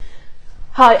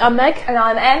Hi, I'm Meg. And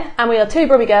I'm Em. And we are two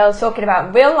Brummy girls Talking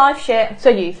about real life shit.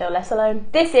 so you feel less alone.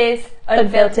 This is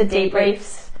Unfiltered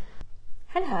Debriefs.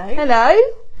 Hello. Hello.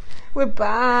 We're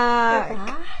back. We're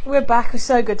back. We're back. It's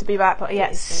so good to be back, but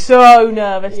yeah, so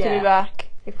nervous to be back.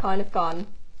 We've kind of gone,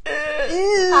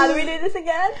 how do we do this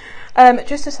again?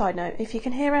 Just a side note, if you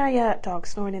can hear our dog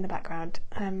snoring in the background,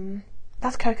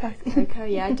 that's Coco. Coco,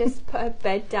 yeah, I just put her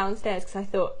bed downstairs because I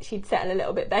thought she'd settle a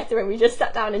little bit better, and we just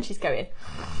sat down and she's going.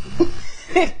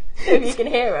 If you can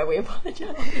hear her, we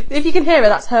apologise. If you can hear her,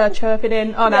 that's her chirping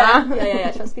in on her.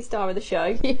 Yeah. She wants to be star of the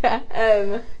show. Yeah.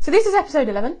 So this is episode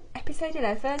 11. Episode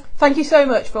 11. Thank you so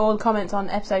much for all the comments on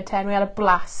episode 10. We had a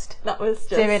blast That was just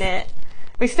doing it.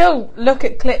 We still look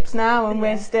at clips now and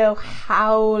we're still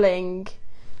howling.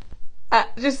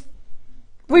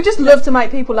 We just love to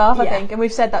make people laugh, I think, and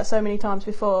we've said that so many times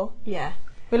before. Yeah.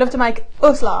 We love to make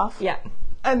us laugh. Yeah.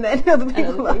 And then other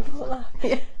people laugh.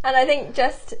 Yeah. And I think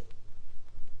just...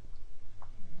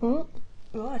 Mm.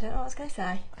 Oh, I don't know what I was going to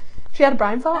say. She had a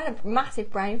brain fart. I had a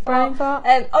massive brain fart.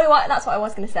 That's what I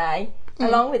was going to say.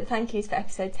 Along with thank yous for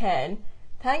episode 10,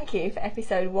 thank you for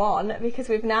episode 1, because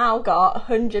we've now got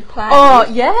 100 plays. Oh,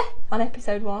 yeah? On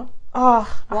episode 1.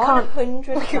 Oh, I can't.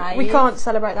 100 plays. We can't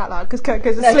celebrate that loud because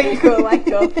Coco's No, asleep. Coco will wake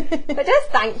up. But just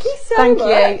thank you so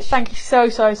much. Thank you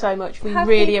so much. We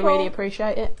really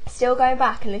appreciate it. Still going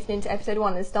back and listening to episode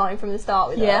 1 and starting from the start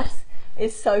with us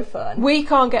is so fun. We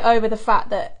can't get over the fact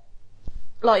that,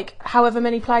 like, however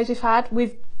many plays we've had,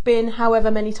 we've been however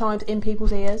many times in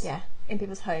people's ears. Yeah, in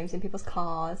people's homes, in people's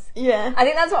cars. Yeah. I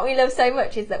think that's what we love so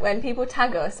much, is that when people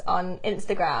tag us on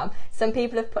Instagram, some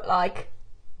people have put like,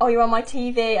 oh, you're on my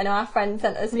TV. I know our friend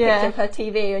sent us a picture of her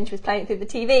TV and she was playing it through the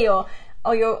TV, or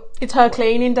oh, it's her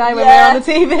cleaning day when we're on the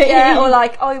TV. Yeah, or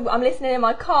like, oh, I'm listening in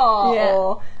my car,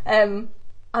 or I'm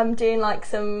doing like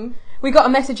some... We got a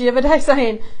message the other day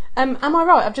saying, am I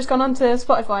right? I've just gone onto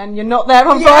Spotify and you're not there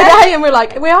on Friday. And we're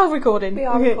like, we are recording. We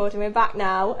are recording. We're back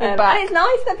now. We're back. And it's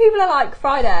nice that people are like,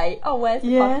 Friday, oh, where's the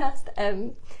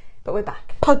podcast? But we're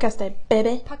back. Podcast day,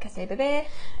 baby. Podcast day, baby.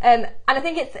 And I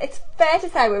think it's fair to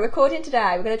say we're recording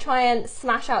today. We're going to try and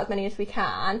smash out as many as we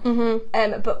can.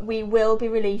 Mm-hmm. But we will be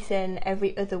releasing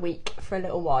every other week for a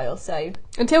little while. So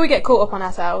until we get caught up on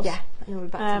ourselves. Yeah. And then we're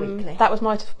back to weekly. That was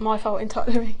my fault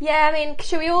entirely. Yeah, I mean,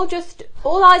 should we all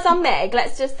eyes on Meg?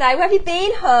 Let's just say, where have you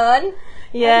been, hun?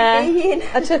 Yeah.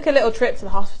 I took a little trip to the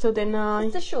hospital, didn't I?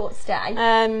 It's a short stay.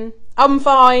 I'm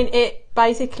fine. It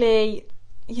basically,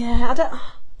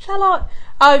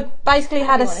 I basically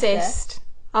had a cyst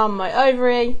on my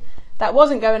ovary that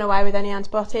wasn't going away with any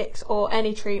antibiotics or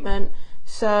any treatment.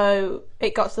 So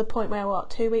it got to the point where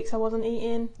 2 weeks I wasn't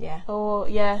eating. Yeah.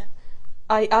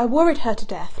 I worried her to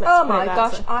death. Oh my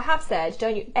gosh, I have said,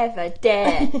 don't you ever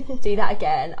dare do that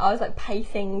again. I was like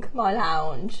pacing my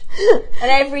lounge.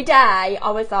 And every day I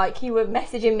was like, you were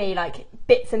messaging me like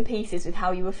bits and pieces with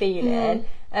how you were feeling.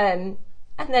 And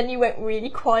then you went really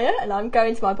quiet and I'm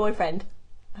going to my boyfriend.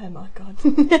 Oh my God.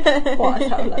 What a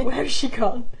hell, like, where has she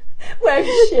gone? Where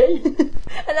is she? And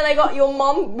then I got your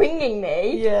mom ringing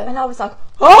me. Yeah. And I was like,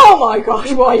 oh my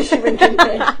gosh, why is she ringing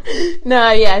me?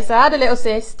 So I had a little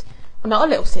cyst. Not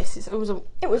a little cyst. It was a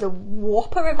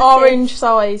whopper of a orange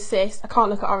size cyst. I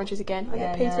can't look at oranges again. I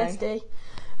get PTSD.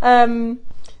 And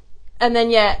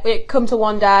then it come to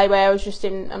one day where I was just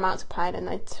in amounts of pain, and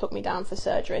they took me down for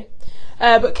surgery.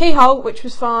 But keyhole, which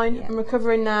was fine. Yeah. I'm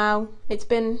recovering now. It's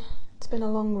been a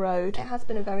long road. It has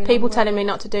been a very long People road. telling me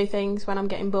not to do things when I'm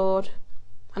getting bored,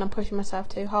 and I'm pushing myself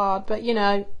too hard. But we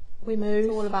move.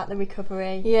 It's all about the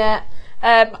recovery. Yeah.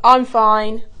 I'm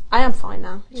fine. I am fine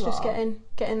now. It's just getting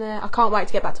there. I can't wait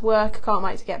to get back to work. I can't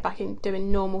wait to get back in doing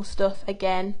normal stuff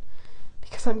again,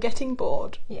 because I'm getting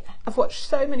bored. Yeah. I've watched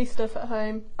so many stuff at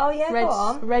home. Oh yeah, go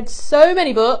on. Read so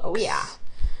many books. Oh yeah.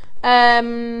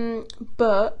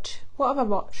 But what have I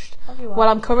watched? What have you watched? Well,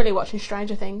 I'm currently watching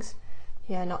Stranger Things.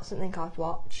 Yeah, not something I've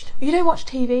watched. You don't watch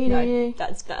TV, do you?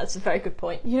 That's a very good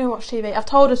point. You don't watch TV. I've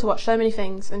told her to watch so many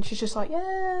things, and she's just like,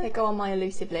 yeah. They go on my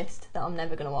elusive list that I'm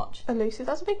never going to watch. Elusive?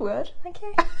 That's a big word. Thank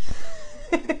you.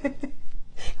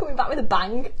 Coming back with a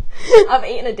bang. I've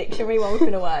eaten a dictionary while we've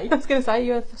been away. I was going to say,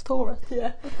 you're a thesaurus.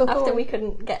 Yeah. After we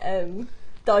couldn't get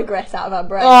digress out of our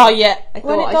brain. Oh, yeah.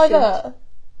 When it divert?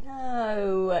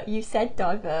 No, you said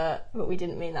divert, but we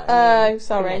didn't mean that. Oh,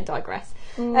 sorry. We meant digress.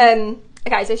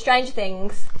 Okay, so Stranger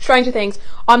Things.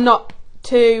 I'm not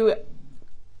too...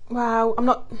 Wow,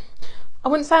 I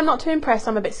wouldn't say I'm not too impressed.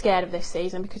 I'm a bit scared of this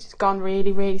season because it's gone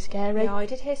really, really scary. Yeah, I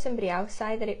did hear somebody else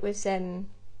say that it was a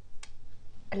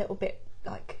little bit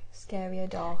like scarier,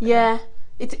 darker. Yeah,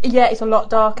 it's a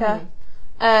lot darker.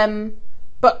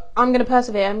 But I'm gonna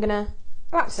persevere. I'm gonna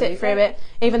sit through it,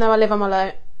 even though I live on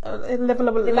my live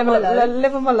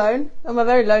alone. I'm a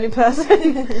very lonely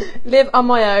person. Live on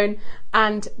my own,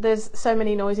 and there's so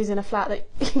many noises in a flat that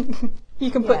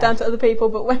you can put down to other people,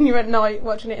 but when you're at night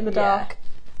watching it in the dark,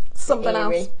 something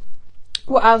else.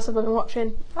 What else have I been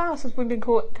watching? What else have we been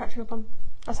catching up on?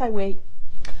 I say we.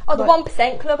 Oh, the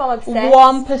 1% Club, I'm obsessed.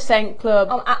 1% Club.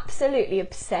 I'm absolutely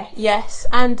obsessed. Yes,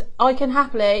 and I can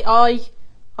happily, I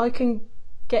can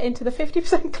get into the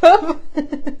 50% Club.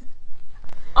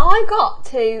 I got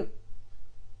to,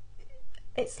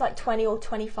 it's like 20 or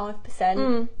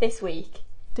 25% this week.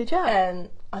 Did you? I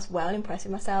was well impressed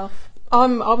with myself. I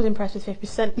was impressed with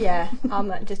 50%. Yeah,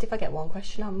 just if I get one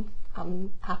question,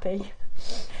 I'm happy.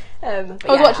 I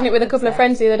was watching it with a couple of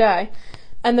friends the other day,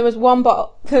 and there was one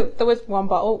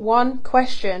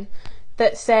question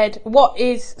that said, what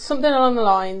is something along the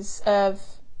lines of,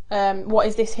 what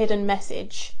is this hidden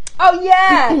message? Oh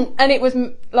yeah. And it was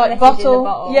like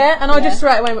bottle. Yeah, and I just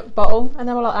straight away went bottle, and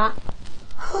they were like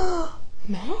that.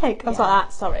 Meg. I was like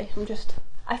that. Sorry,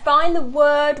 I find the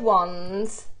word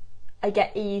ones I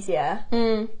get easier.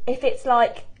 If it's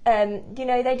like,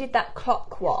 they did that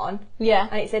clock one. Yeah.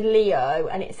 And it said Leo,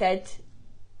 and it said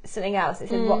something else. It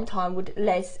said what time would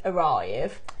Les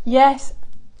arrive? Yes.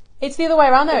 It's the other way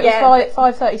around though. It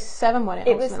was 5:37 when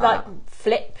it was like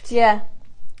flipped. Yeah.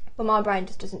 Well, my brain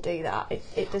just doesn't do that. It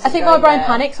doesn't. I think my brain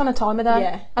panics on a timer though.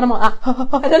 Yeah. And I'm like that.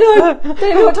 I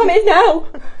don't know what time it is now.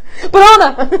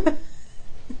 Banana.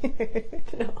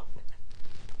 No.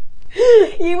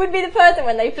 You would be the person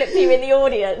when they flipped you in the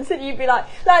audience, and you'd be like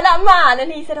that man,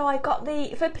 and he said, "Oh, I got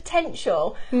for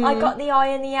potential. I got the I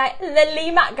and the A," and then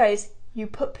Lee Mack goes, "You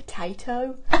put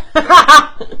potato."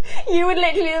 You would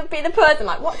literally be the person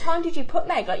like, "What time did you put,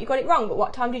 Meg? Like, you got it wrong, but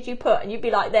what time did you put?" And you'd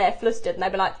be like there flustered, and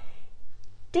they'd be like,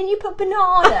 "Didn't you put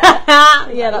banana?"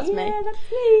 Yeah, that's me. Yeah,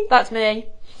 that's me. That's me.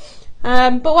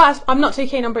 But what else? I'm not too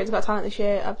keen on Britain's Got Talent this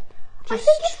year. I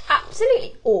think it's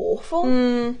absolutely awful.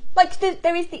 Like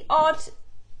there is the odd.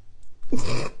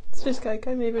 Let's just go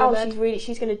moving on. Oh,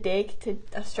 she's going to dig to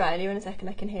Australia in a second.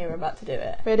 I can hear her about to do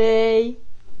it. Ready?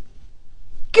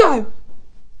 Go!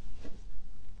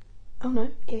 Oh no.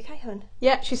 You okay, hun?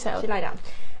 Yeah, she's settled. She lay down.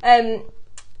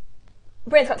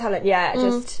 Britain's Got Talent,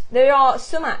 there are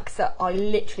some acts that I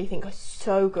literally think are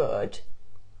so good,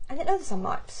 and then others I'm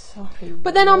like, sorry.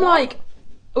 But then I'm like,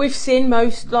 we've seen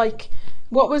most, like,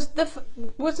 what was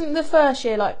wasn't the first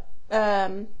year like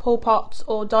Paul Potts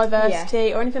or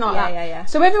Diversity or anything like that? Yeah.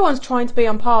 So everyone's trying to be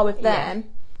on par with them,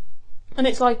 and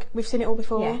it's like we've seen it all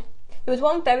before. Yeah. There was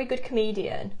one very good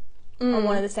comedian on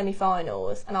one of the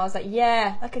semi-finals, and I was like,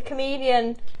 yeah, like a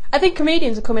comedian. I think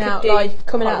comedians are coming out of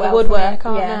the woodwork,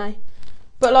 aren't they?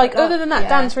 But like other than that,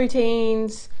 dance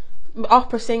routines,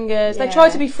 opera singers, they try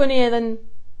to be funnier than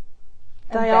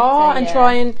they are, and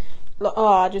try and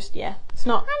it's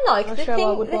not. And like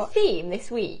the theme this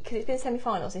week, because it's been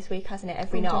semi-finals this week, hasn't it?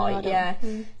 Every night,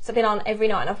 So I've been on every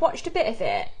night, and I've watched a bit of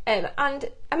it. And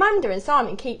Amanda and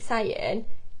Simon keep saying,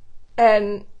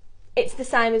 it's the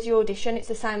same as your audition. It's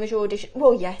the same as your audition.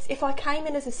 Well, yes. If I came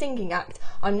in as a singing act,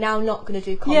 I'm now not going to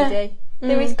do comedy. Yeah.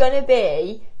 There is going to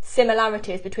be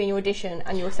similarities between your audition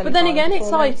and your semi-final. But then again,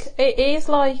 it is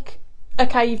like,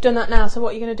 okay, you've done that now, so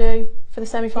what are you going to do for the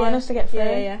semi-finals to get through?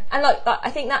 Yeah. And like I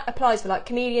think that applies for like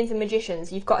comedians and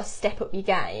magicians. You've got to step up your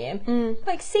game.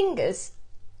 Like singers,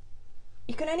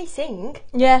 you can only sing.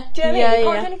 Yeah. Do you know what I mean?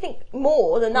 You can't do anything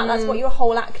more than that. That's what your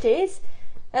whole act is.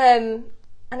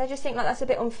 And I just think like that's a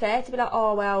bit unfair to be like,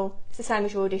 oh well, it's the same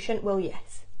as your audition. Well,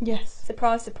 yes. Yes.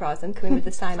 Surprise, surprise! I'm coming with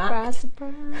the same act.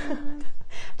 Surprise.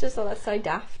 Just thought that's so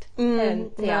daft.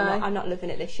 I'm not loving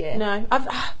it this year. No, I've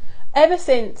ever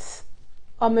since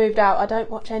I moved out, I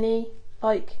don't watch any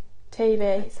like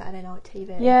TV. Like Saturday night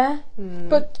TV. Yeah,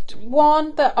 but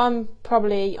one, that I'm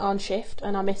probably on shift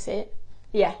and I miss it.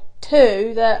 Yeah.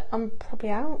 Two, that I'm probably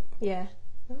out. Yeah.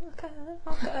 Okay,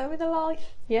 I'll go with a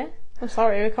life. Yeah. I'm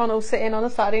sorry, we can't all sit in on a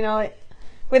Saturday night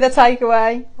with a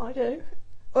takeaway. I do.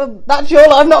 Well, that's your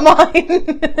life, not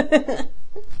mine.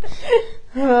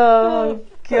 Oh,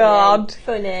 God.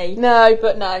 Funny. No,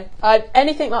 but no.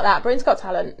 Anything like that. Britain's Got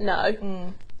Talent,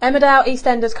 no. Emmerdale,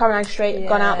 EastEnders, Coronation Street,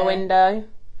 gone out the window.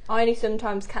 I only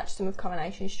sometimes catch some of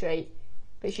Coronation Street,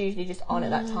 but it's usually just on at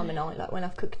that time of night, like when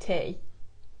I've cooked tea.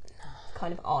 It's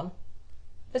kind of on.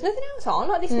 There's nothing else on.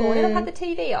 Like this morning, I've had the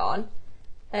TV on.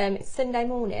 It's Sunday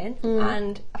morning,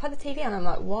 and I've had the TV on, and I'm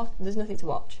like, what? There's nothing to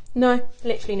watch. No.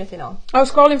 Literally nothing on. I was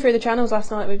scrolling through the channels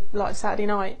last night with, like, Saturday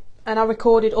night, and I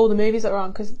recorded all the movies that were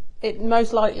on, because it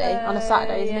most likely, on a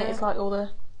Saturday, isn't it? It's like all the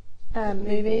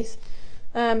movies.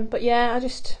 But yeah, I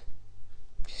just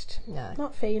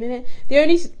not feeling it.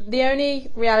 The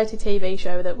only reality TV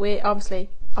show that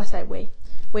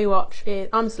we watch is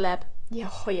I'm a Celeb. Yeah,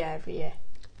 every year.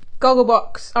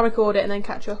 Gogglebox, I record it and then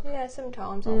catch up. Yeah,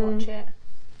 sometimes I'll watch it.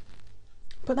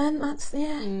 But then that's,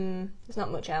 There's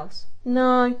not much else.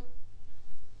 No.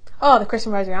 Oh, the Chris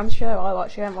and Rosie Ramsey show, I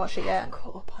watched it, I haven't watched it yet. I'm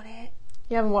caught up on it.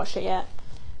 You haven't watched it yet.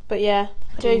 But yeah,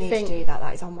 I do need think to do that.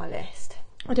 That is on my list.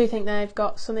 I do think they've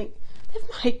got something.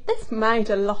 They've made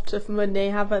a lot of money,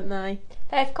 haven't they?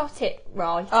 They've got it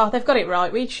right. Oh, they've got it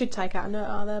right. We should take out a note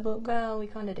out of their book. Well, we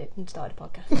kind of did and started a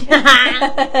podcast.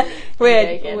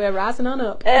 We're razzing on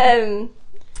up.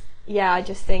 Yeah, I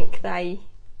just think they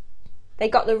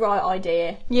got the right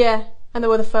idea. Yeah, and they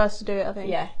were the first to do it, I think.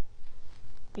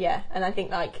 Yeah, and I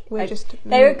think like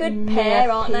they're a good pair,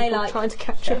 aren't they? Like trying to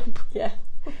catch up. Yeah.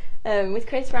 With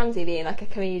Chris Ramsey being like a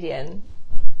comedian,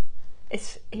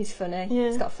 he's funny. Yeah.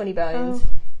 He's got funny bones. Oh,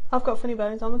 I've got funny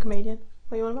bones. I'm a comedian.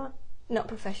 What are you on about? Not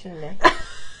professionally.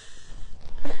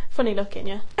 Funny looking,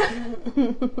 yeah.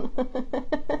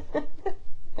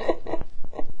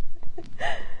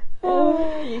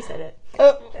 You said it.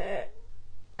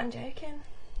 I'm joking.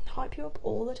 Hype you up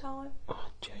all the time. Oh,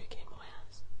 joking, my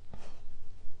ass.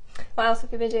 What else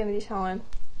have you been doing with your time?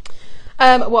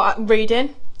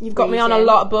 Reading. You've got me on a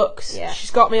lot of books. Yeah.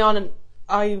 She's got me on, and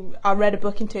I read a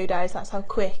book in 2 days. That's how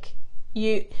quick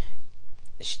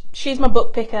she's my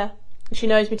book picker. She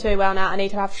knows me too well now. I need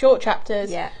to have short chapters.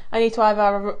 Yeah. I need to either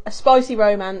have a spicy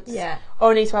romance. Yeah.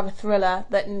 Or I need to have a thriller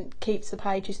that keeps the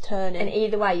pages turning. And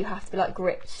either way, you have to be like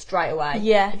gripped straight away.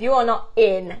 Yeah. If you are not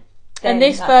in, then and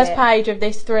this first page of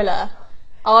this thriller,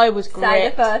 I was gripped. Say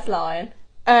the first line.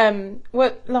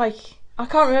 I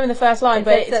can't remember the first line,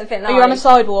 but it's something you're on a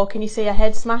sidewalk and you see a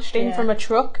head smashed in from a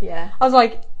truck. Yeah. I was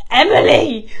like,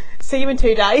 Emily, see you in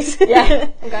 2 days. Yeah.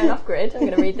 I'm going off grid. I'm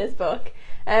going to read this book.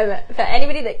 For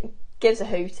anybody that gives a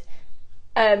hoot,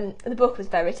 the book was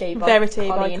Verity by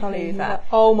Colleen Hoover.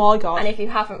 Oh my god. And if you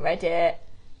haven't read it,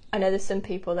 I know there's some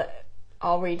people that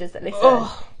are readers that listen.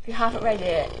 If you haven't read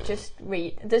it, just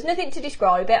read. There's nothing to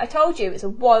describe it. I told you it's a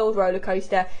wild roller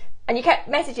coaster. And you kept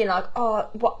messaging like, I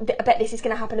bet this is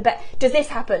going to happen. I bet, does this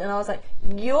happen? And I was like,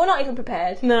 you're not even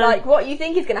prepared. No. Like, what you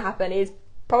think is going to happen is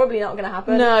probably not going to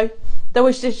happen. No. There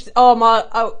was just,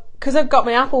 because I've got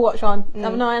my Apple Watch on,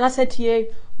 haven't I? And I said to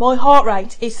you, my heart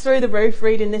rate is through the roof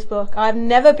reading this book. I've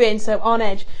never been so on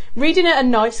edge. Reading it at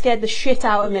night scared the shit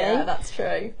out of me. Yeah, that's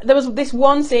true. There was this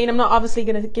one scene, I'm not obviously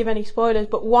going to give any spoilers,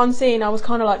 but one scene I was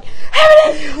kind of like,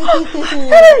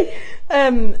 Emily!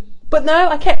 Emily! But no,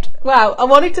 I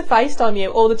wanted to FaceTime you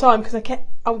all the time because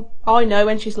I know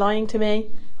when she's lying to me.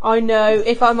 I know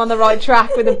if I'm on the right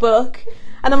track with a book.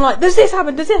 And I'm like, does this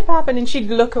happen? Does this happen? And she'd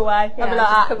look away. Yeah, I'd be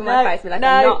like, cover my face, be like,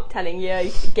 I'm not telling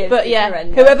you. But yeah,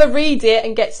 whoever reads it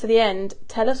and gets to the end,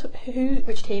 tell us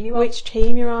which team you are. Which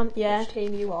team you're on. Yeah. Which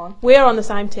team you on. We're on the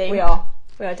same team. We are.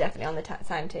 We are definitely on the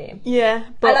same team. Yeah.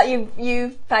 But like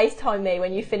you FaceTimed me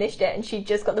when you finished it and she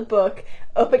just got the book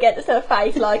up against her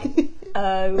face like,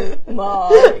 oh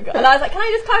my god. And I was like, can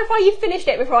I just clarify you finished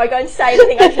it before I go and say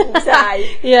anything I shouldn't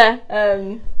say? Yeah.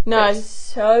 No. It's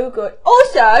so good.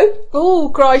 Also...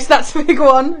 Oh, Christ, that's a big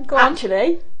one. Go on.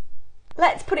 Actually,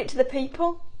 let's put it to the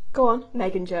people. Go on.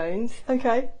 Megan Jones.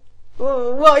 Okay.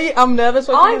 What are you? I'm nervous.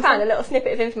 I found a little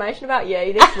snippet of information about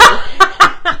you this week.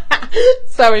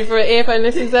 Sorry for earphone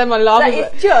listeners there, my love. That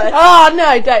is just... Oh,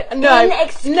 no, don't. No.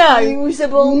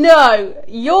 Inexcusable. No.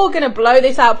 You're going to blow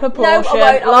this out of proportion. No,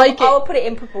 I won't. I'll put it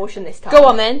in proportion this time. Go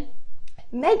on, then.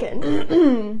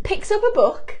 Megan picks up a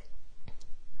book,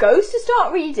 goes to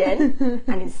start reading,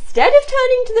 and instead of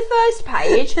turning to the first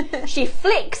page, she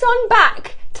flicks on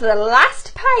back to the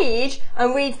last page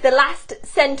and reads the last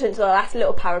sentence or the last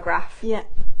little paragraph. Yeah.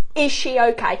 Is she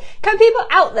okay? Can people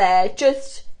out there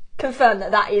just confirm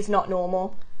that is not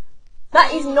normal?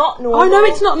 That is not normal. I know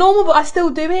it's not normal, but I still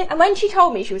do it. And when she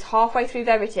told me she was halfway through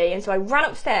Verity, and so I ran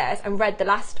upstairs and read the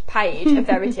last page of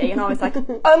Verity, and I was like,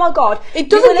 oh my god. It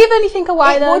doesn't give anything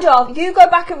away, though. It would have. You go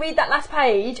back and read that last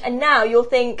page, and now you'll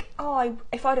think,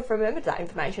 if I'd have remembered that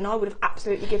information, I would have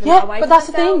absolutely given that away. Yeah, but that's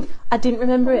the thing. I didn't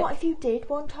remember it. What if you did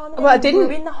one time? Well, I didn't.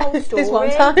 Ruin the whole story. This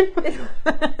one time.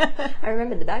 I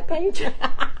remember the back page.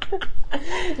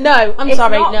 No, I'm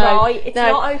sorry. No, right. It's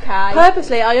not okay.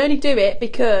 Purposely, I only do it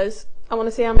because I want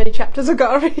to see how many chapters I've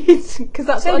got to read. Because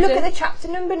that's so what look I do. at the chapter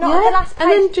number, not the last page.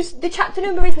 And then just the chapter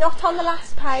number is not on the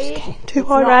last page. Too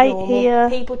irate here.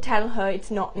 People tell her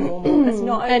it's not normal. It's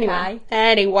not okay.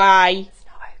 Anyway. It's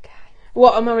not okay.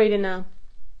 What am I reading now?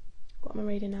 One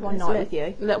Night with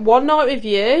You. One Night with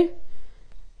You.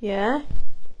 Yeah.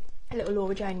 A little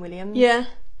Laura Jane Williams. Yeah.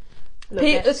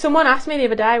 Someone asked me the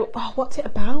other day, what's it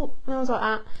about? And I was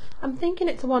like, I'm thinking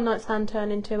it's a one night stand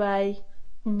turned into a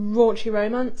raunchy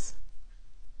romance.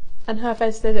 And her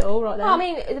face does it all right there. Well, I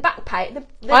mean, the back page.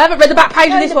 I haven't read the back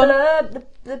page of this one. Blurb,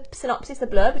 the synopsis, the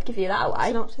blurb would give you that away.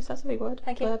 Synopsis, that's a big word.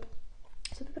 Thank you. Blurb.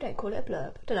 Some people don't call it a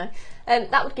blurb. Don't know.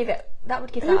 That would give it. That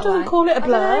would give Who that away. doesn't call it a I don't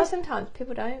know, blurb? sometimes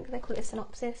people don't. They call it a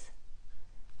synopsis.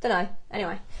 Don't know.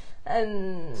 Anyway.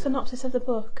 Synopsis of the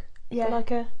book. Yeah.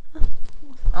 Like a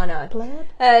I know.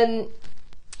 blurb.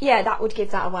 Yeah, that would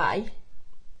give that away.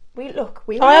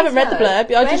 I haven't read the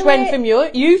blurb. I just went from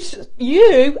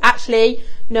you actually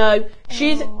no.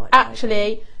 She's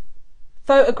actually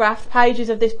photographed pages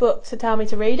of this book to tell me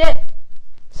to read it.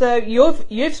 So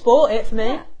you've spoiled it for me.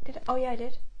 Yeah. I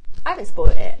did. I haven't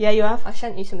spoiled it. Yeah, you have. I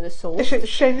sent you some of the sauce. I sent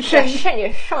I sent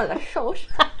you some of the sauce.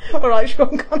 Alright,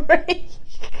 Sean Connery.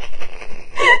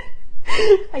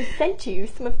 I sent you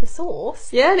some of the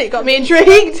sauce. Yeah, and it got me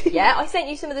intrigued. Yeah, I sent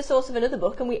you some of the sauce of another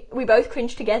book, and we both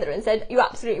cringed together and said, you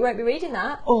absolutely won't be reading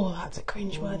that. Oh, that's a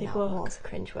cringe-worthy book. That was a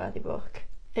cringe-worthy book.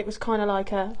 It was kind of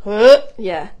like a...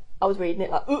 Yeah, I was reading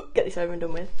it like, get this over and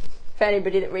done with. For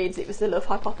anybody that reads, it was the Love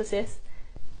Hypothesis.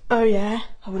 Oh, yeah.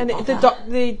 And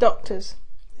the doctors.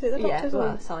 Is it the doctors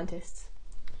or scientists?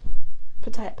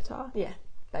 Potato. Yeah,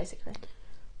 basically.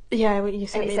 Yeah, what you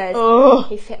said. And it says,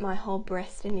 he fit my whole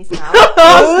breast in his mouth.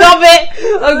 Oh, stop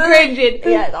it! I'm cringing.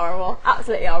 Yeah, it's horrible.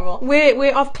 Absolutely horrible.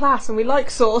 We're of class and we like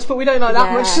sauce, but we don't like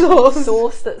that much sauce.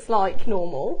 Sauce that's like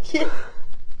normal. Yeah.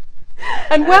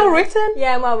 And well written.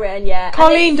 Yeah, well written, yeah.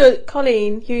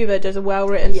 Colleen Hoover does a well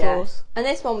written sauce. And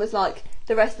this one was like,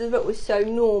 the rest of the book was so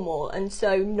normal and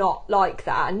so not like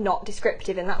that and not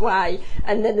descriptive in that way.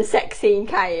 And then the sex scene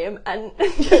came and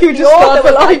you just started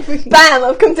for life. Like, bam,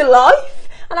 I've come to life.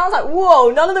 And I was like, whoa,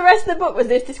 none of the rest of the book was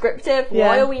this descriptive. Yeah.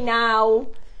 Why are we now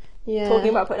talking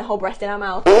about putting a whole breast in our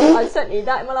mouth? I just don't need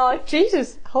that in my life.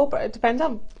 Jesus, whole breast, depends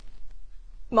on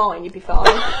mine, you'd be fine.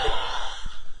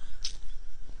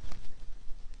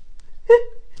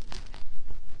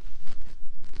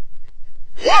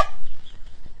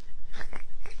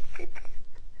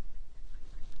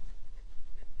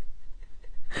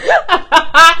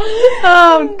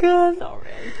 Oh god. Sorry.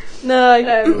 No.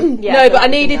 Yeah, no, but I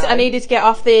needed to get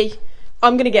off the...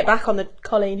 I'm going to get back on the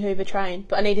Colleen Hoover train,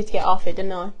 but I needed to get off it,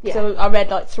 didn't I? Yeah. So I read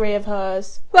like 3 of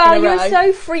hers. Well, you were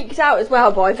so freaked out as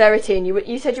well by Verity, and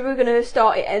you said you were going to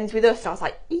start It Ends With Us, and I was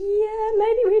like, yeah,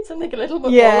 maybe read something a little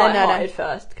bit more light-hearted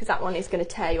first, because that one is going to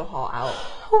tear your heart out.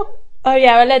 Oh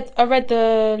yeah, I read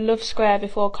the Love Square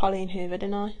before Colleen Hoover,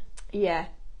 didn't I? Yeah.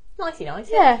 Nicey nice.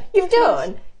 Yeah. You've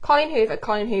done Colleen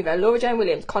Hoover, Laura Jane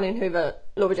Williams, Colleen Hoover,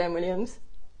 Laura Jane Williams.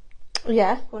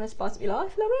 Yeah. Want to spice up your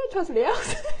life, Laura? Try somebody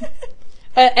else.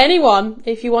 Anyone,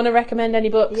 if you want to recommend any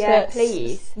books. Yeah,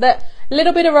 please. A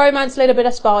little bit of romance, a little bit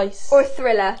of spice. Or a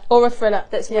thriller.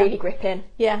 That's really gripping.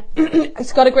 Yeah.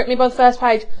 It's got to grip me by the first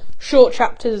page. Short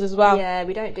chapters as well. Yeah,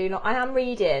 we don't do... I am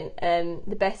reading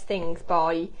The Best Things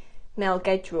by Mel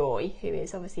Gedroy, who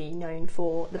is obviously known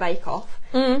for The Bake Off.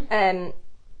 And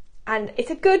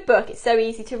it's a good book. It's so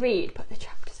easy to read, but the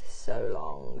chapters are so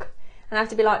long. And I have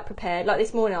to be like prepared. Like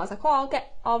this morning I was like,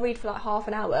 I'll read for like half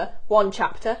an hour, 1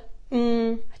 chapter.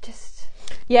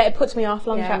 Yeah, it puts me off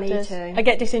long chapters. Me too. I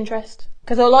get disinterest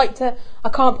because I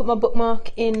can't put my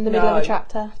bookmark in the middle of a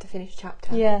chapter. I have to finish a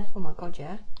chapter. Yeah. Oh my god,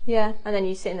 yeah. Yeah. And then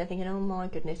you're sitting there thinking, oh my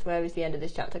goodness, where is the end of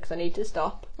this chapter? Because I need to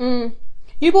stop.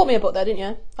 You bought me a book there, didn't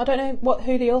you? I don't know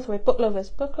who the author is. Book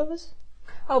Lovers.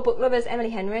 Oh, Book Lovers,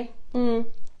 Emily Henry. So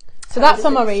that's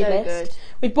on my read list.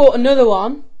 We bought another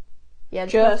one. Yeah,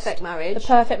 The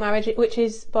Perfect Marriage, which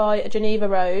is by Geneva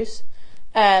Rose,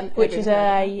 which is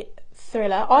a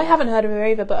thriller. I haven't heard of her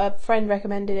either, but a friend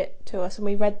recommended it to us, and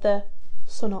we read the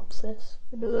synopsis.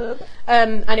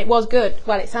 And it was good.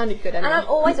 Well, it sounded good anyway. And I'm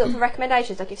always up for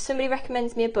recommendations. Like, if somebody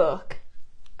recommends me a book,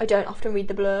 I don't often read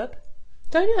the blurb.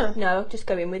 Don't you? No, just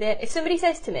go in with it. If somebody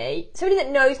says to me, somebody that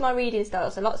knows my reading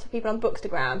style, so lots of people on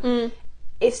Bookstagram,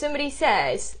 if somebody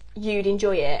says you'd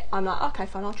enjoy it, I'm like, okay,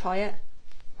 fine, I'll try it.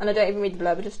 And I don't even read the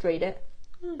blurb, I just read it.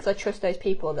 Because I trust those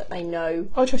people that they know.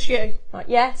 I trust you. Like,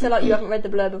 yeah, so like you haven't read the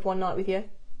blurb of One Night With You.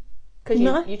 Because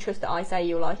you trust that I say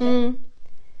you'll like it.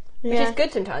 Which is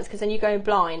good sometimes, because then you go in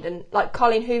blind. And like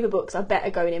Colleen Hoover books are better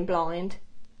going in blind.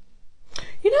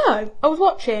 You know, I was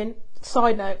watching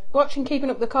Keeping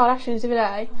Up with the Kardashians the other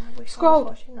day.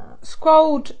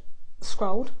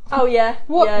 Scrolled. Oh yeah.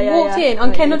 Walked in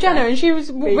on Kendall Jenner and she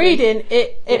was reading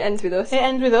It Ends With Us. It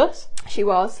Ends With Us. She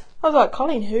was. I was like,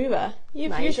 Colleen Hoover,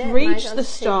 you've just reached the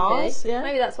stars. Yeah.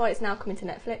 Maybe that's why it's now coming to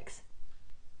Netflix.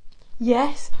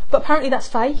 Yes, but apparently that's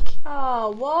fake. Oh,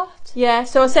 what? Yeah,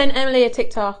 so I sent Emily a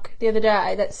TikTok the other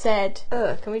day that said...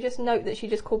 can we just note that she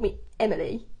just called me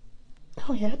Emily?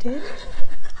 Oh yeah, I did.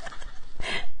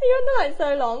 You're not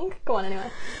so long. Go on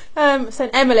anyway.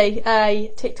 Sent Emily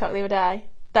a TikTok the other day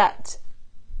that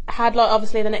had like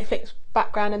obviously the Netflix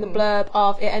background and the blurb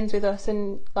of it ends with us,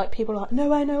 and like people are like, no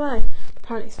way, no way.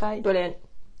 Apparently it's fake. Brilliant.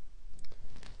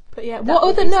 But yeah, what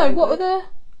other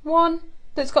one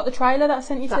that's got the trailer that I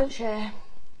sent you Flatshare.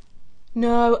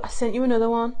 No, I sent you another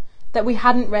one that we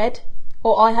hadn't read,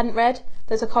 or I hadn't read.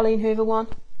 There's a Colleen Hoover one.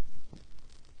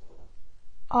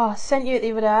 Oh, I sent you it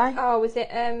the other day. Oh, was it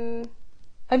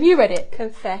Have you read it?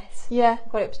 Confess? Yeah.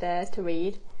 I've got it upstairs to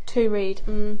read.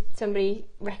 Somebody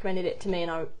recommended it to me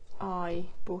and I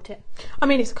bought it. I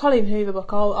mean, it's a Colleen Hoover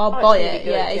book. I'll buy it.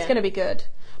 Good, it's going to be good.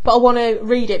 But I want to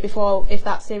read it before, if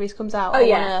that series comes out. I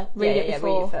want to read it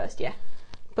before. Read it first, yeah.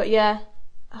 But yeah,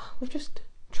 we've just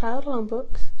trailed along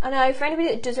books. I know, for anybody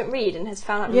that doesn't read and has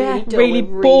found that really dull, really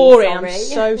boring, I'm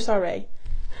so sorry.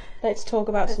 Let's talk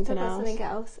about something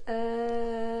else.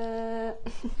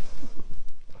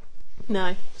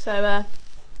 No. So,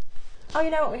 oh,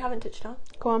 you know what we haven't touched on?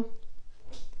 Go on.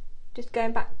 Just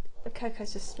going back,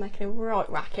 Coco's just making a right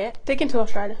racket. Dig into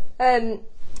Australia.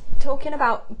 Talking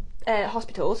about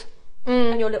hospitals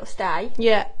and your little stay.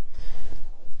 Yeah.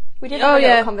 We did have a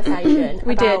little conversation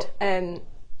we about did.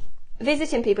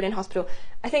 Visiting people in hospital.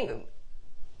 I think,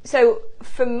 so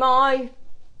from my side,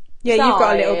 you've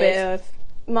got a little bit of...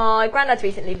 My granddad's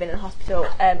recently been in hospital,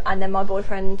 and then my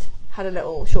boyfriend had a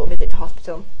little short visit to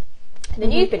hospital. And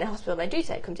then you've been in hospital, they do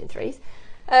say it comes in threes.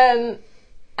 And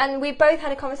we both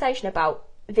had a conversation about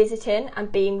visiting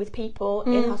and being with people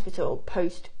in hospital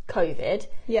post-COVID.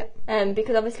 Yeah.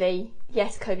 Because obviously,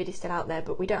 yes, COVID is still out there,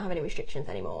 but we don't have any restrictions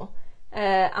anymore.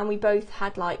 And we both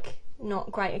had like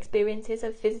not great experiences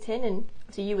of visiting, and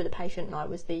obviously you were the patient and I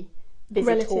was the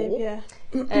visitor. Relative, yeah.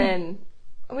 And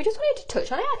we just wanted to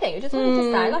touch on it, I think. We just wanted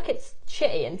to say, like, it's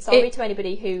shitty, and sorry to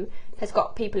anybody who has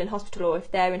got people in hospital, or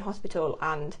if they're in hospital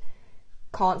and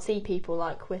can't see people,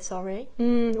 like, we're sorry.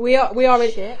 We are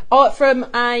shit. From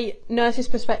a nurse's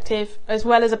perspective, as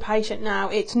well as a patient now,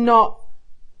 it's not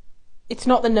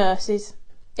the nurses.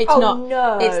 It's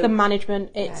It's the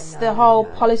management. It's the whole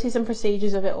policies and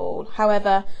procedures of it all.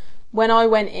 However, when I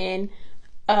went in,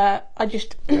 I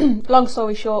just, long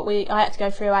story short, I had to go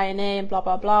through A&E and blah,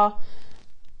 blah, blah.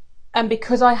 And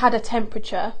because I had a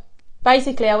temperature,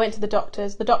 basically I went to the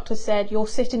doctors. The doctor said, you're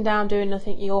sitting down doing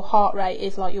nothing. Your heart rate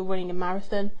is like you're running a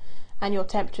marathon and your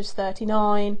temperature's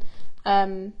 39.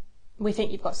 We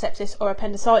think you've got sepsis or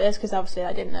appendicitis, because obviously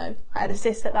I didn't know. I had a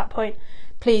cyst at that point.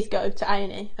 Please go to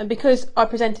A&E. And because I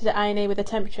presented at A&E with a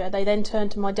temperature, they then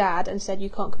turned to my dad and said, you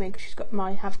can't come in because she's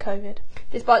have COVID.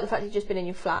 Despite the fact you've just been in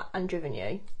your flat and driven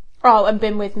you. Oh, and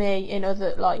been with me in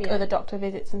other doctor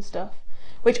visits and stuff.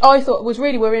 Which I thought was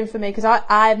really worrying for me, because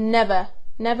I've never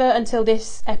until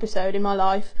this episode in my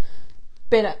life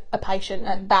been a patient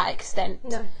at that extent.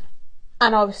 No.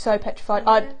 And I was so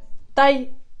petrified.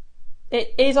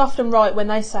 It is often right when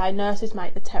they say nurses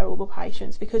make the terrible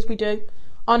patients, because we do.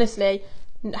 Honestly,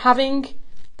 having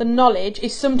the knowledge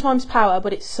is sometimes power,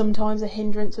 but it's sometimes a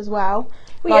hindrance as well.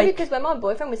 Well, yeah, because when my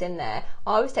boyfriend was in there,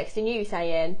 I was texting you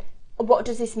saying, what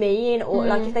does this mean? Or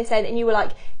like if they said, and you were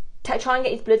like, try and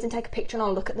get his bloods and take a picture and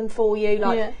I'll look at them for you.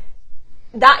 Like,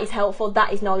 that is helpful,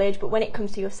 that is knowledge, but when it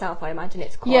comes to yourself, I imagine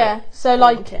it's quite so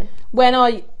daunting.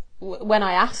 Like when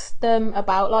I asked them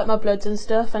about like my bloods and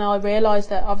stuff, and I realised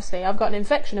that obviously I've got an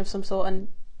infection of some sort and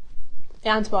the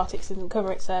antibiotics didn't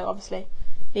cover it, so obviously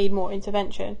need more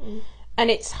intervention. And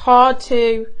it's hard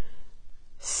to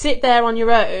sit there on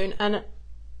your own, and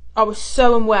I was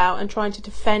so unwell and trying to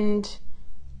defend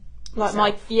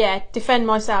defend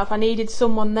myself. I needed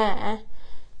someone there,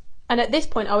 and at this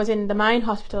point I was in the main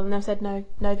hospital and they said no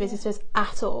visitors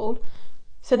at all.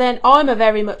 So then I'm a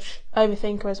very much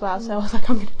overthinker as well, so I was like,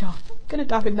 I'm gonna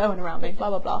die with no one around me, blah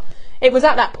blah blah. It was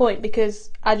at that point because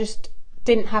I just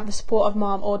didn't have the support of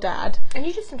mum or dad, and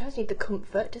you just sometimes need the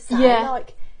comfort to say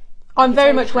like, I'm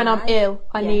very much when I'm ill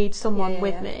I need someone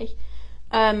with me.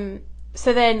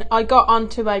 So then I got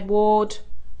onto a ward,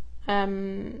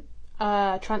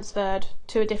 transferred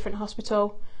to a different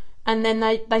hospital, and then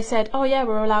they said, oh yeah,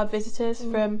 we're allowed visitors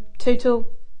from 2 till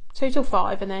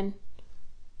 5 and then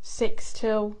 6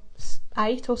 till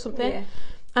 8 or something.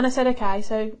 And I said, okay,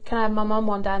 so can I have my mum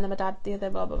one day and then my dad the other,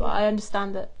 blah blah blah. I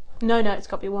understand that no, it's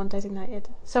got to be one designated.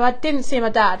 So I didn't see my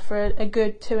dad for a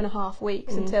good 2.5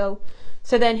 weeks until,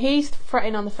 so then he's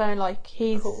fretting on the phone like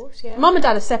mum and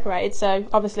dad are separated, so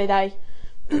obviously they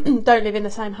don't live in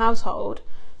the same household.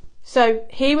 So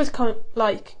he was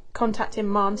contacting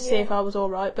mum to see if I was all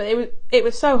right, but it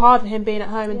was so hard for him being at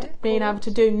home and being able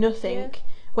to do nothing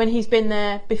when he's been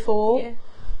there before.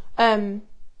 And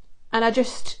I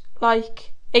just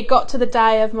it got to the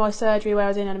day of my surgery where I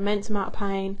was in an immense amount of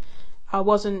pain. I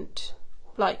wasn't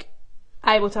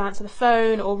able to answer the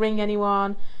phone or ring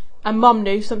anyone. And Mum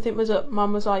knew something was up.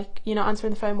 Mum was like, "You're not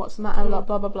answering the phone, what's the matter?" Blah,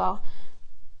 blah, blah, blah.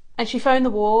 And she phoned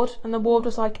the ward, and the ward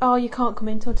was like, "Oh, you can't come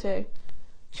in till 2.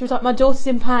 She was like, "My daughter's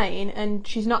in pain and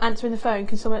she's not answering the phone.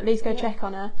 Can someone at least go check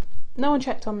on her?" No one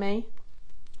checked on me.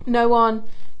 No one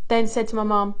then said to my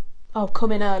mum, "Oh,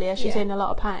 come in earlier, she's in a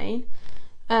lot of pain."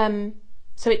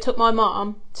 So it took my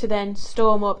mum to then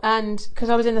storm up, and because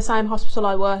I was in the same hospital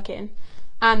I work in,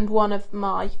 and one of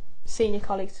my senior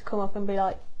colleagues to come up and be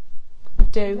like,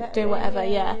 do whatever,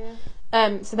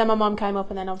 so then my mum came up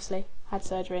and then obviously had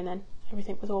surgery, and then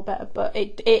everything was all better. But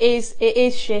it is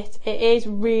shit. It is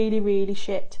really, really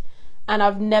shit, and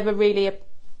I've never really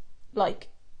like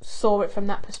saw it from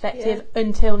that perspective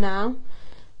until now.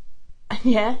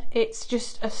 And it's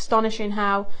just astonishing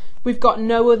how we've got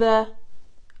no other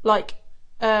like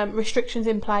restrictions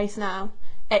in place now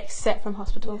except from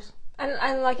hospitals.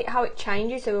 And like how it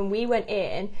changes. So when we went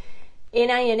in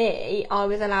A&E, I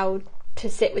was allowed to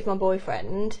sit with my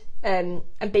boyfriend and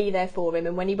be there for him,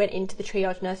 and when he went into the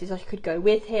triage nurses I could go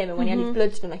with him, and when he had his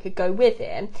bloods done I could go with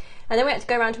him, and then we had to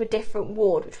go around to a different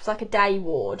ward, which was like a day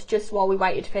ward, just while we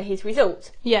waited for his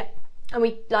results. And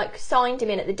we like signed him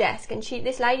in at the desk, and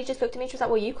this lady just looked at me and she was like,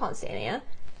 "Well, you can't sit in here."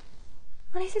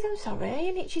 And I said, "I'm sorry."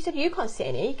 And she said, "You can't sit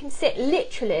in here. You can sit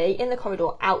literally in the corridor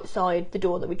outside the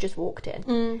door that we just walked in."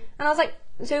 And I was like,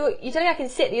 "So you're telling me I can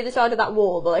sit the other side of that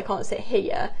wall, but I can't sit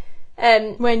here?"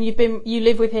 When you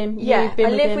live with him, I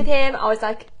live with him. I was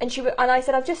like, and I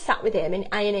said, "I've just sat with him in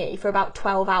A&E for about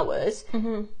 12 hours,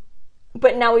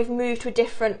 but now we've moved to a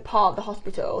different part of the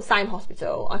hospital, same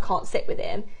hospital. I can't sit with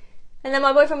him." And then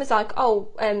my boyfriend was like, "Oh,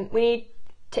 we need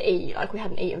to eat, like we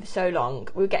hadn't eaten for so long.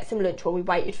 We would get some lunch while we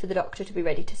waited for the doctor to be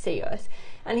ready to see us."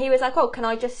 And he was like, "Oh, can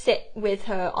I just sit with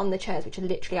her on the chairs, which are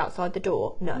literally outside the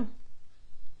door?" No.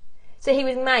 So he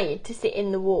was made to sit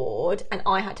in the ward, and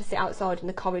I had to sit outside in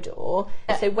the corridor.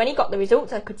 So when he got the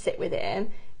results, I could sit with him,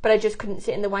 but I just couldn't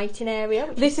sit in the waiting area.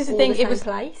 Which this is the thing.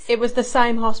 It was the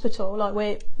same hospital.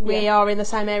 Like we are in the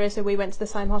same area, so we went to the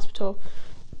same hospital.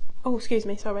 Oh, excuse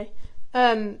me, sorry.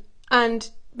 And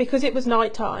because it was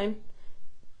night time,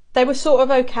 they were sort of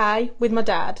okay with my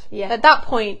dad. At that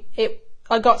point,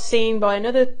 I got seen by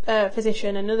another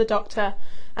physician, another doctor,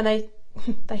 and they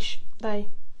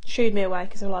shooed me away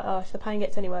because they were like, "Oh, if the pain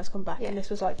gets any worse, come back." And this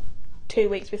was like 2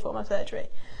 weeks before my surgery.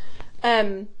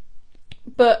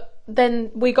 But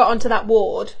then we got onto that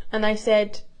ward, and they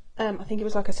said, I think it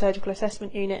was like a surgical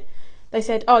assessment unit. They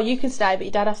said, "Oh, you can stay, but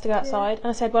your dad has to go outside." And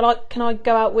I said, "Well, can I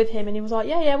go out with him?" And he was like,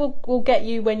 "Yeah, we'll get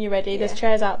you when you're ready. There's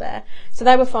chairs out there." So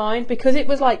they were fine, because it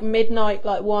was like midnight,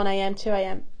 like 1 a.m, 2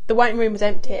 a.m. The waiting room was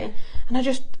empty, and I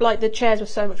just like the chairs were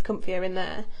so much comfier in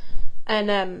there.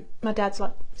 And my dad's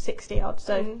like 60 odd,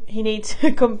 so he needs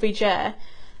a comfy chair.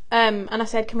 And I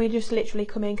said, "Can we just literally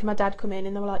come in? Can my dad come in?"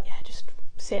 And they were like, "Yeah, just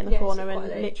sit in the corner."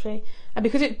 And literally, and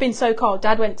because it'd been so cold,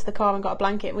 Dad went to the car and got a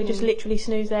blanket, and we just literally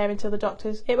snoozed there until the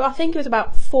doctors. I think it was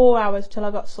about 4 hours till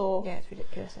I got sore. Yeah, it's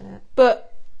ridiculous, isn't it?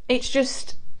 But it's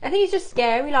just, I think it's just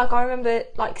scary. Like, I remember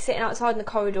like sitting outside in the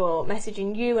corridor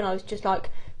messaging you, and I was just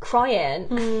like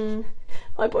crying.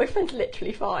 My boyfriend's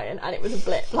literally fine, and it was a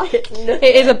blip. Like, it's nothing.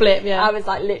 It is a blip, yeah. I was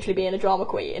like literally being a drama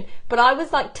queen, but I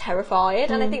was like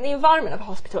terrified, and I think the environment of a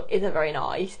hospital isn't very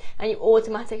nice, and you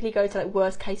automatically go to like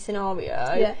worst case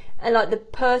scenario. And like the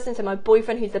person, so my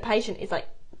boyfriend who's the patient, is like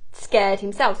scared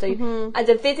himself. So as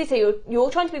a visitor,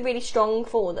 you're trying to be really strong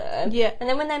for them. And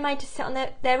then when they're made to sit on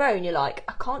their own, you're like,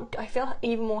 I feel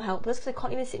even more helpless because I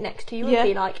can't even sit next to you and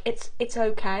be like, it's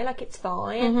okay, like it's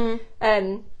fine.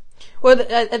 Well,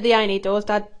 at the A&E doors,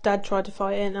 Dad tried to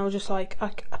fight it, and I was just like,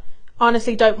 I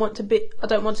honestly don't want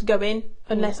to go in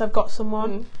unless I've got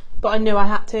someone. But I knew I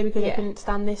had to because I couldn't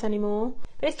stand this anymore.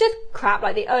 But it's just crap.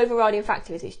 Like, the overriding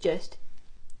factor is it's just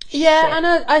shit. And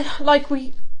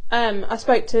I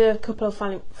spoke to a couple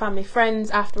of family friends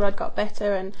after I'd got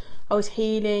better and I was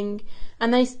healing,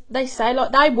 and they say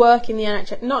like they work in the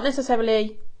NHS, not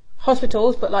necessarily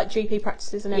hospitals, but like GP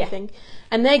practices and everything,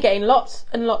 and they're getting lots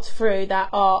and lots through that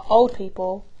are old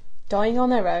people dying on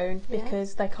their own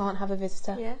because they can't have a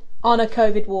visitor on a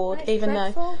COVID ward, even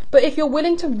though. But if you're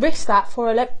willing to risk that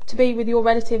to be with your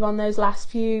relative on those last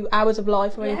few hours of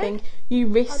life or anything, you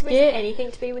risk it.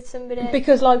 Anything to be with somebody.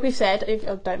 Because, like we've said,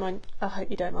 I hope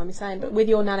you don't mind me saying, but with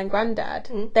your nan and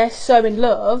granddad, they're so in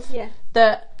love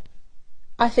that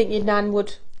I think your nan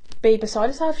would be beside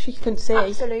herself if she couldn't see.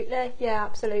 Absolutely, yeah,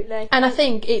 absolutely. And I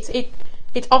think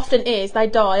it often is they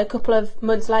die a couple of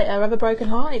months later of a broken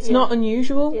heart. It's not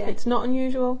unusual. It's not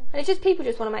unusual. And it's just people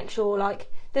just want to make sure,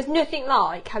 like, there's nothing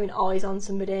like having eyes on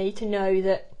somebody to know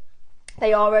that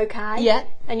they are okay. Yeah.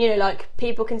 And, you know, like,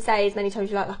 people can say as many times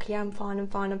as you like, yeah, I'm fine,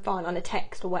 on a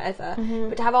text or whatever.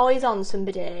 But to have eyes on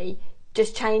somebody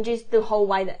just changes the whole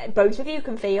way that both of you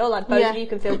can feel. Like, both of you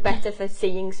can feel better for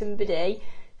seeing somebody.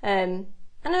 And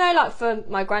I know, like, for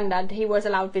my granddad, he was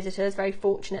allowed visitors, very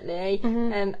fortunately.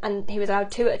 And he was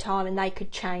allowed 2 at a time, and they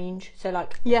could change. So,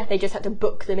 like, they just had to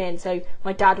book them in. So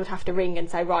my dad would have to ring and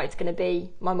say, right, it's going to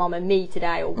be my mum and me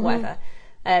today, or whatever.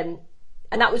 And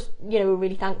that was, you know, we're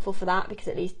really thankful for that, because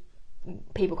at least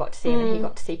people got to see him and he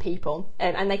got to see people.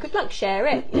 And they could, like, share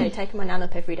it. You know, taking my nan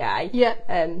up every day.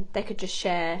 They could just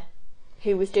share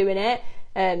who was doing it.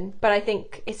 But I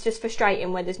think it's just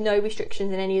frustrating when there's no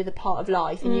restrictions in any other part of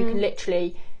life, and you can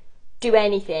literally do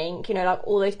anything. You know, like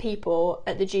all those people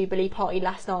at the Jubilee party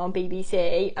last night on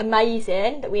BBC,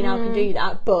 amazing that we now can do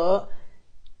that, but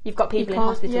you've got people in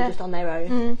hospital just on their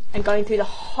own and going through the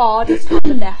hardest time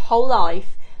of their whole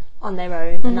life on their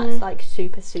own, and that's like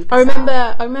super sad. I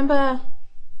remember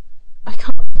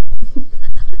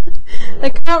I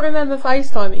can't remember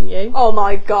FaceTiming you. Oh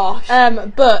my gosh.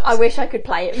 But I wish I could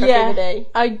play it for everybody.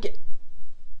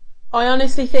 I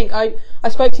honestly think I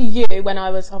spoke to you when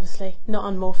I was obviously not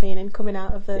on morphine and coming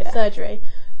out of the surgery,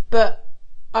 but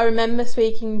I remember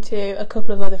speaking to a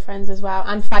couple of other friends as well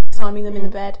and FaceTiming them in the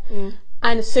bed.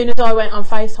 And as soon as I went on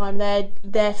FaceTime,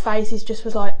 their faces just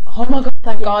was like, oh my god,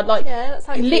 thank God. Like, that's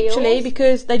how it literally, feels.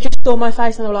 because they just saw my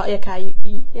face and they were like,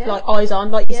 okay, like, eyes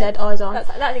on, like you said, eyes on. That's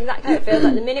exactly how it feels.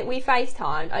 Like, the minute we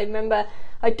FaceTimed, I remember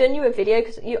I'd done you a video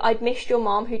because I'd missed your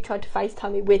mom who tried to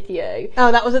FaceTime me with you.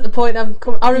 Oh, that was at the point I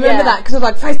remember that, because I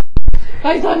was like,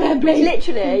 FaceTime them, please.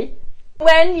 Literally.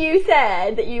 When you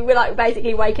said that you were, like,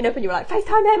 basically waking up and you were like,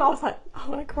 FaceTime them, I was like, I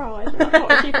want to cry. Like,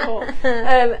 what you thought?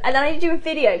 And then I did you a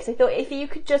video because I thought if you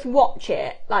could just watch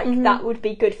it, like, that would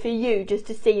be good for you, just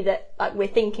to see that, like, we're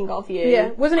thinking of you. Yeah,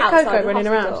 wasn't it Coco running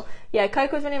around? Yeah,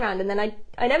 Coco was running around, and then I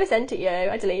never sent it you.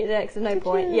 I deleted it because there's no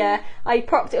point. Yeah, I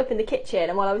propped it up in the kitchen,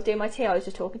 and while I was doing my tea, I was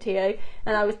just talking to you,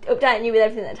 and I was updating you with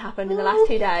everything that had happened in the last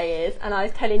 2 days, and I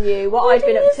was telling you what I'd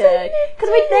been up to. Because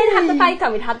we'd then had the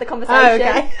FaceTime, we'd had the conversation. Oh,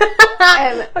 okay.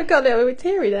 I got a little bit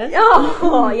teary then.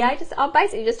 Oh, yeah, I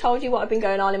basically just told you what had been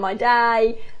going on in my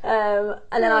day, and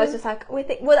then I was just like,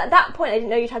 well, at that point, I didn't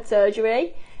know you'd had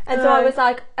surgery. And so I was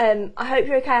like, I hope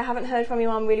you're okay. I haven't heard from you.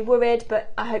 I'm really worried,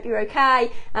 but I hope you're okay.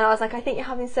 And I was like, I think you're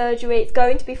having surgery. It's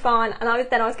going to be fine. And I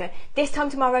was going, this time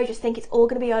tomorrow, just think it's all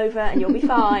going to be over and you'll be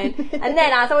fine. And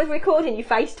then as I was recording, you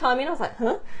FaceTime me, and I was like,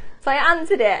 huh? So I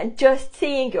answered it, and just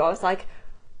seeing you, I was like,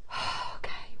 oh,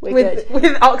 okay, we're good.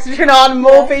 With oxygen on,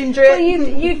 morphine drip. Well,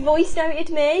 you'd voice noted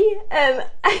me.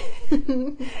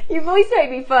 You voice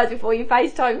noted me first before you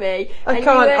FaceTime me. I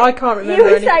can't remember. You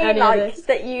were saying any like of this.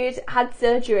 that you'd had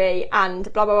surgery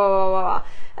and blah blah blah blah blah.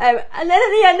 And then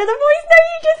at the end of the voice note,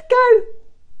 you just go,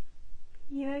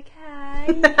 "You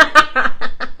okay?"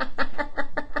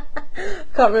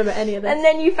 Can't remember any of this. And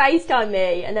then you FaceTime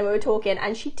me, and then we were talking,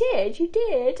 and you did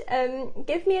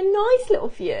give me a nice little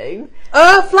view.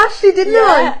 Oh, flashy, didn't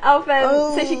I?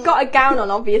 So she got a gown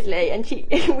on, obviously, and she,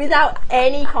 without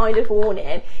any kind of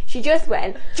warning, she just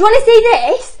went, "Do you want to see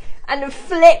this?" And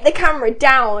flipped the camera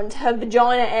down to her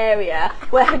vagina area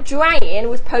where her drain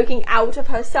was poking out of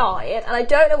her side. And I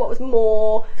don't know what was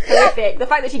more horrific, the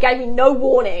fact that she gave me no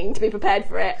warning to be prepared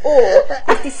for it, or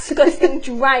this disgusting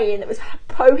drain that was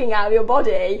poking out of your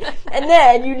body. And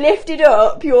then you lifted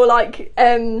up your, like,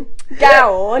 gown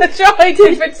trying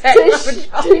to protect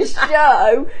to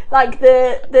show, like,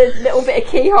 the little bit of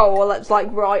keyhole that's,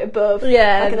 like, right above, like,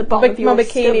 at the bottom of your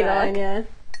bikini stomach. line, yeah.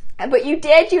 But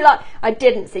I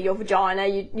didn't see your vagina,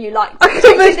 you like, took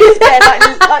it this bed,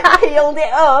 like peeled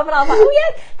it up, and I was like, oh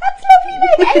yeah, that's lovely,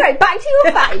 Meg. Anyway, back to your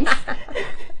face.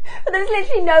 But there was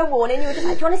literally no warning, you were just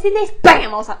like, do you want to see this?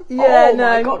 Bam! I was like,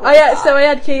 my God, so I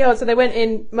had keyholes, so they went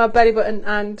in my belly button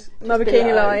and my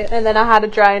bikini line, and then I had a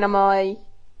drain on my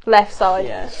left side.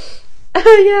 Yeah.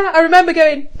 Yeah, I remember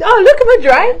going, oh, look at my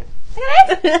drain.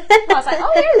 I was like,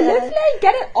 oh yeah, lovely,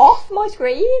 get it off my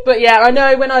screen. But yeah, I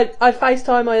know when I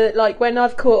FaceTime, when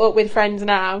I've caught up with friends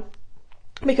now,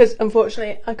 because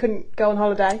unfortunately I couldn't go on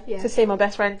holiday to see my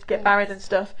best friend get married and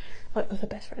stuff. My other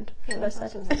best friend. My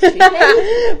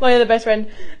other best friend.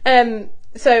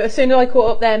 So as soon as I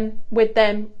caught up with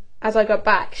them as I got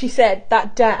back, she said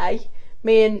that day,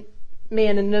 me and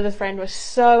another friend were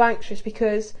so anxious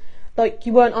because, like,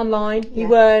 you weren't online, you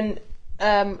weren't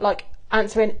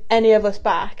answering any of us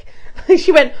back.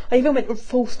 She went, I even went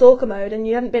full stalker mode, and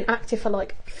you hadn't been active for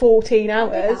like 14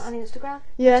 hours. I did that on Instagram.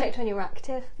 Yeah. I checked when you were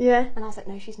active. Yeah. And I was like,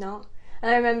 no, she's not.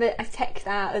 And I remember I texted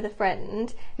out with a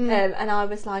friend, and I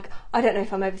was like, I don't know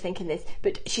if I'm overthinking this,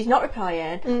 but she's not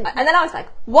replying. And then I was like,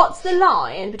 what's the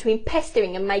line between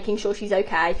pestering and making sure she's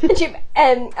okay?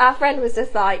 And our friend was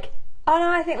just like, oh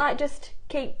no, I think like just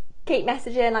keep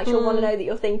messaging, like she'll want to know that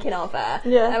you're thinking of her.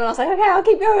 Yeah. And I was like, okay, I'll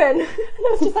keep going. And I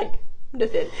was just like,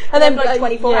 nothing. And then for like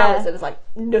 24 hours, there was like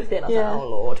nothing. I was like, oh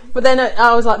Lord. But then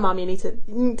I was like, Mum, you need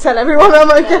to tell everyone I'm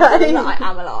okay. That I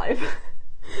am alive.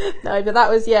 No, but that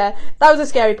was a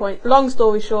scary point. Long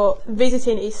story short,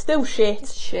 visiting is still shit.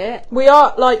 It's shit. We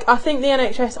are, like, I think the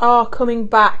NHS are coming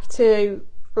back to,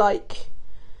 like,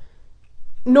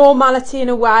 normality in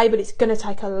a way, but it's going to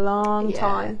take a long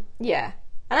time. Yeah.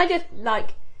 And I just,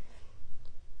 like,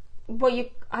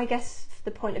 I guess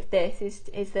the point of this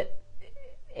is that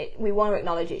we want to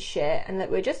acknowledge it's shit and that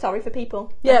we're just sorry for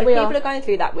people. Yeah, like, if we people are going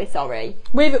through that, we're sorry.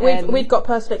 We've got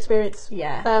personal experience.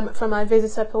 Yeah. From a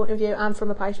visitor point of view and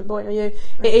from a patient point of view,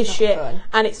 it is shit, fun.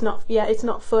 And it's not. Yeah, it's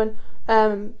not fun.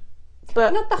 But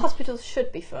not that hospitals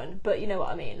should be fun, but you know what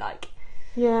I mean. Like,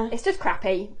 yeah, it's just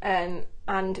crappy. And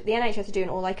the NHS are doing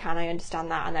all they can. I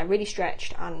understand that, and they're really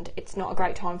stretched, and it's not a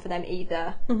great time for them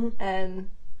either. What can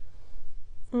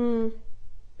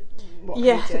we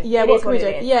do? What can we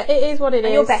do? Yeah, it is what it is.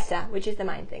 And you're better, which is the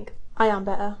main thing. I am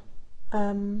better.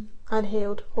 I'd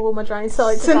healed all my drain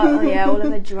sites. All of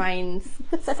the drains,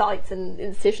 sites and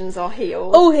incisions are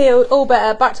healed. All healed, all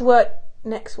better. Back to work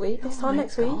next week. This time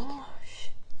next week.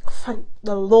 Thank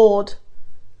the Lord.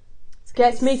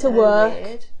 Gets me to work.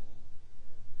 Weird.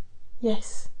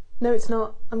 Yes. No, it's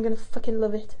not. I'm gonna fucking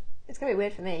love it. It's gonna be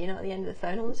weird for me. You're not at the end of the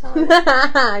phone all the time.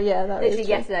 Yeah, that literally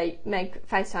yesterday, Meg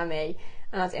FaceTimed me,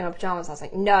 and I was in my pajamas. I was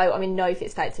like, no, I'm in no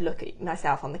fit state to look at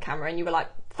myself on the camera. And you were like,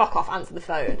 fuck off, answer the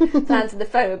phone. So I answered the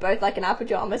phone. We're both like in our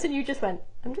pajamas, and you just went,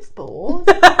 I'm just bored.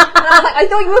 And I was like, I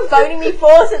thought you were phoning me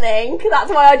for something, because that's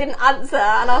why I didn't answer.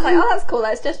 And I was like, oh, that's cool.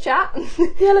 Let's just chat.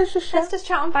 Yeah, let's just chat. Let's just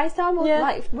chat on FaceTime.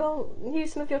 We'll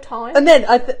use some of your time. And then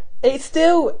it's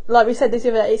still, like we said this the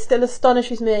other day, it still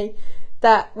astonishes me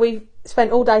that we've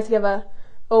spent all day together,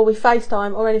 or we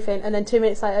FaceTime or anything, and then 2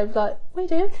 minutes later we're like, what are you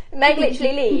doing? Meg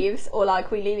literally leaves, or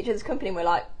like we leave each other's company and we're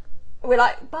like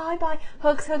bye bye,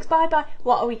 hugs, bye bye.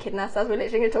 What, are we kidding ourselves? We're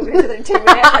literally going to talk to each other in 2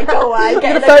 minutes. Like, go away,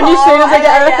 get in the car. phone you as soon as I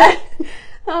get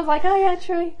And I was like, oh yeah,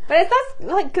 true. But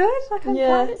that's like good. Like, I'm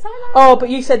glad it's like that. Oh, but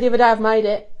you said the other day I've made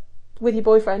it with your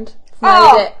boyfriend.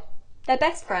 Made it. They're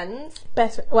best friends.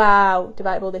 Wow,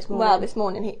 debatable this morning. Well, this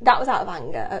morning that was out of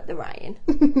anger at the rain.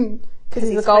 Because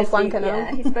he's a golf wanker now.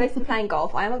 Yeah, he's supposed to be playing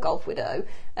golf. I am a golf widow.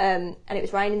 And it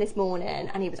was raining this morning,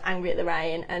 and he was angry at the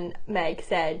rain. And Meg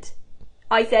said,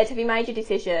 I said, have you made your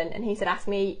decision? And he said, ask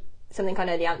me something I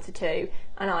know the answer to.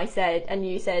 And I said, and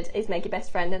you said, is Meg your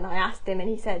best friend? And I asked him, and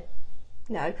he said,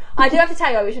 no. I do have to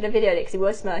tell you, we should have videoed it because he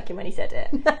was smirking when he said it.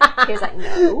 He was like,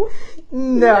 no.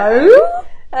 No.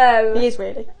 He is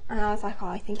really. And I was like, oh,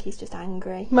 I think he's just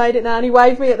angry. Made it now, and he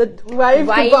waved me at the waved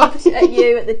at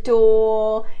you at the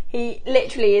door. He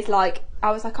literally is like,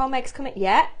 I was like, oh, Meg's coming.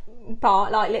 Yeah,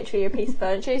 but like literally a piece of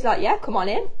furniture. He's like, yeah, come on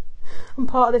in. I'm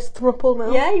part of this throuple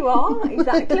now. Yeah, you are,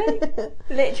 exactly.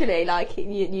 Literally, like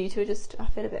you two are just. I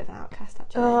feel a bit of an outcast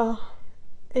actually. Oh,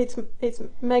 it's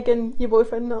Meg and your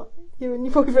boyfriend, not you and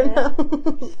your boyfriend now.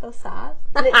 I just feel sad.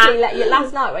 Literally,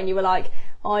 last night when you were like,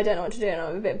 oh, I don't know what to do and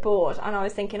I'm a bit bored, and I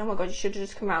was thinking, oh my god, you should have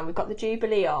just come round. We've got the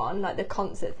Jubilee on, like the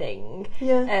concert thing.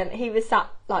 Yeah. He was sat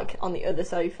like on the other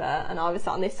sofa, and I was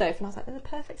sat on this sofa, and I was like, there's a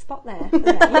perfect spot there.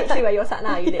 Literally where you're sat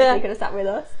now, you literally could have sat with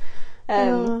us.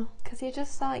 Because you're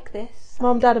just like this.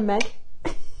 Mum, Dad and Meg.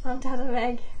 Mum, Dad and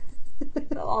Meg.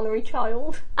 Little honorary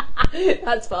child.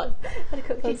 That's fun. Had a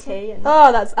cup of tea. And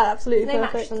that's absolutely there's no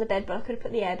perfect. mattress on the bed, but I could have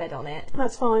put the airbed on it.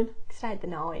 That's fine. Stayed the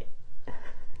night.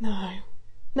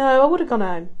 No, I would have gone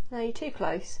home. No, you're too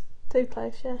close. Too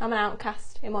close, yeah. I'm an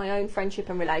outcast in my own friendship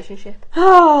and relationship.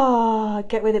 Ah,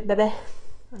 get with it, baby.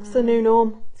 It's the new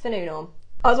norm. It's the new norm.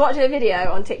 I was watching a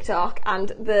video on TikTok, and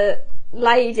the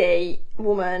lady,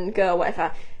 woman, girl,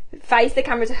 whatever, faced the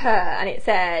camera to her, and it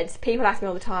said, people ask me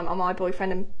all the time, are my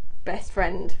boyfriend and best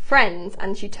friend friends?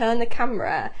 And she turned the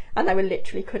camera, and they were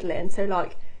literally cuddling. So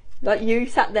like you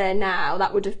sat there now,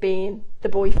 that would have been the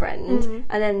boyfriend,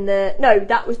 and then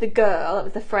that was the girl, that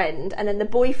was the friend, and then the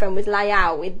boyfriend was lay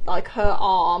out with like her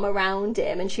arm around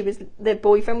him, and the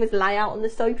boyfriend was lay out on the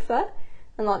sofa,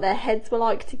 and like their heads were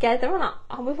like together. And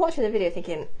I was watching the video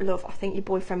thinking, love, I think your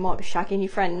boyfriend might be shagging your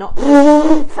friend, not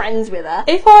friends with her.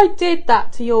 If I did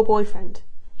that to your boyfriend,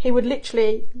 he would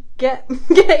literally get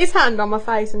his hand on my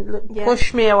face and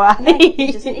push me away.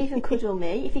 He doesn't even cuddle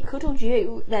me. If he cuddled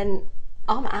you, then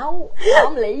I'm out.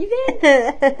 I'm leaving.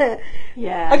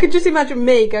 Yeah. I could just imagine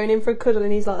me going in for a cuddle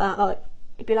and he's like that, like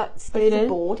He'd be like stiff as a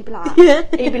board. He'd be like, Yeah.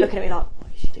 he'd be looking at me like,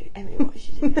 what is she doing? Emily, what is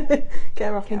she doing? Get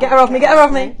her off me, get her off me, get her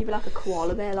off me. He'd be like a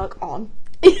koala bear, like on.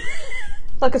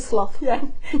 Like a sloth. Yeah.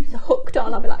 He's hooked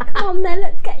on. I'd be like, come on then,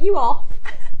 let's get you off.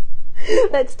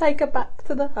 Let's take her back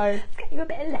to the home. Let's get you a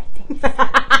bit of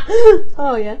lettuce.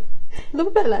 Oh yeah. Love a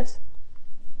bit less.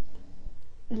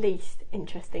 Least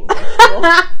interesting vegetable.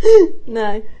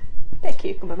 No. Bit of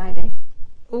cucumber maybe.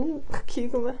 Ooh,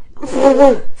 cucumber.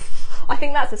 I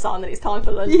think that's a sign that it's time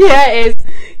for lunch. Yeah, it is.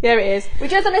 Yeah, it is. We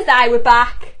just want to say we're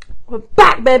back. We're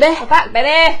back, baby. We're back,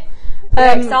 baby.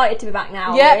 We're excited to be back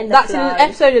now. Yeah, We're in the that's flow. in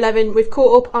episode 11. We've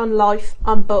caught up on life,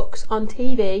 on books, on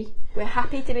TV. We're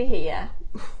happy to be here.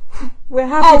 We're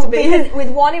happy to be because here. with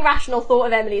one irrational thought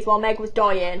of Emily's while Meg was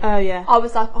dying, Oh yeah. I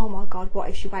was like, oh my god, what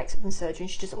if she wakes up from surgery and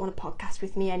she doesn't want to podcast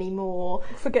with me anymore?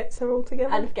 Forgets her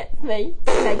altogether. And forgets me.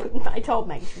 I told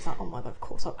Meg, she was like, oh my god, of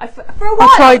course. For a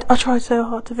while, I tried so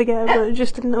hard to forget her, but it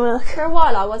just didn't work. For a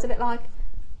while, I was a bit like,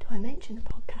 do I mention the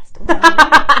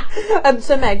podcast? Or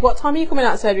So Meg, what time are you coming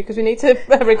out of surgery? Because we need to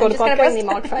record I'm a just going to bring the podcast.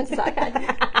 microphone, is that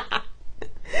okay?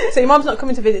 So your mum's not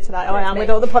coming to visit today. I am me. with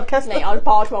all the podcasts. Me, I'll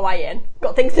barge my way in.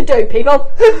 Got things to do,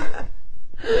 people.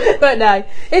 But no,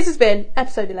 this has been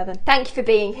episode 11. Thank you for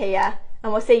being here,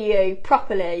 and we'll see you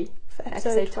properly For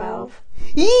episode 12.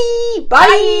 Yee,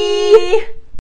 Bye.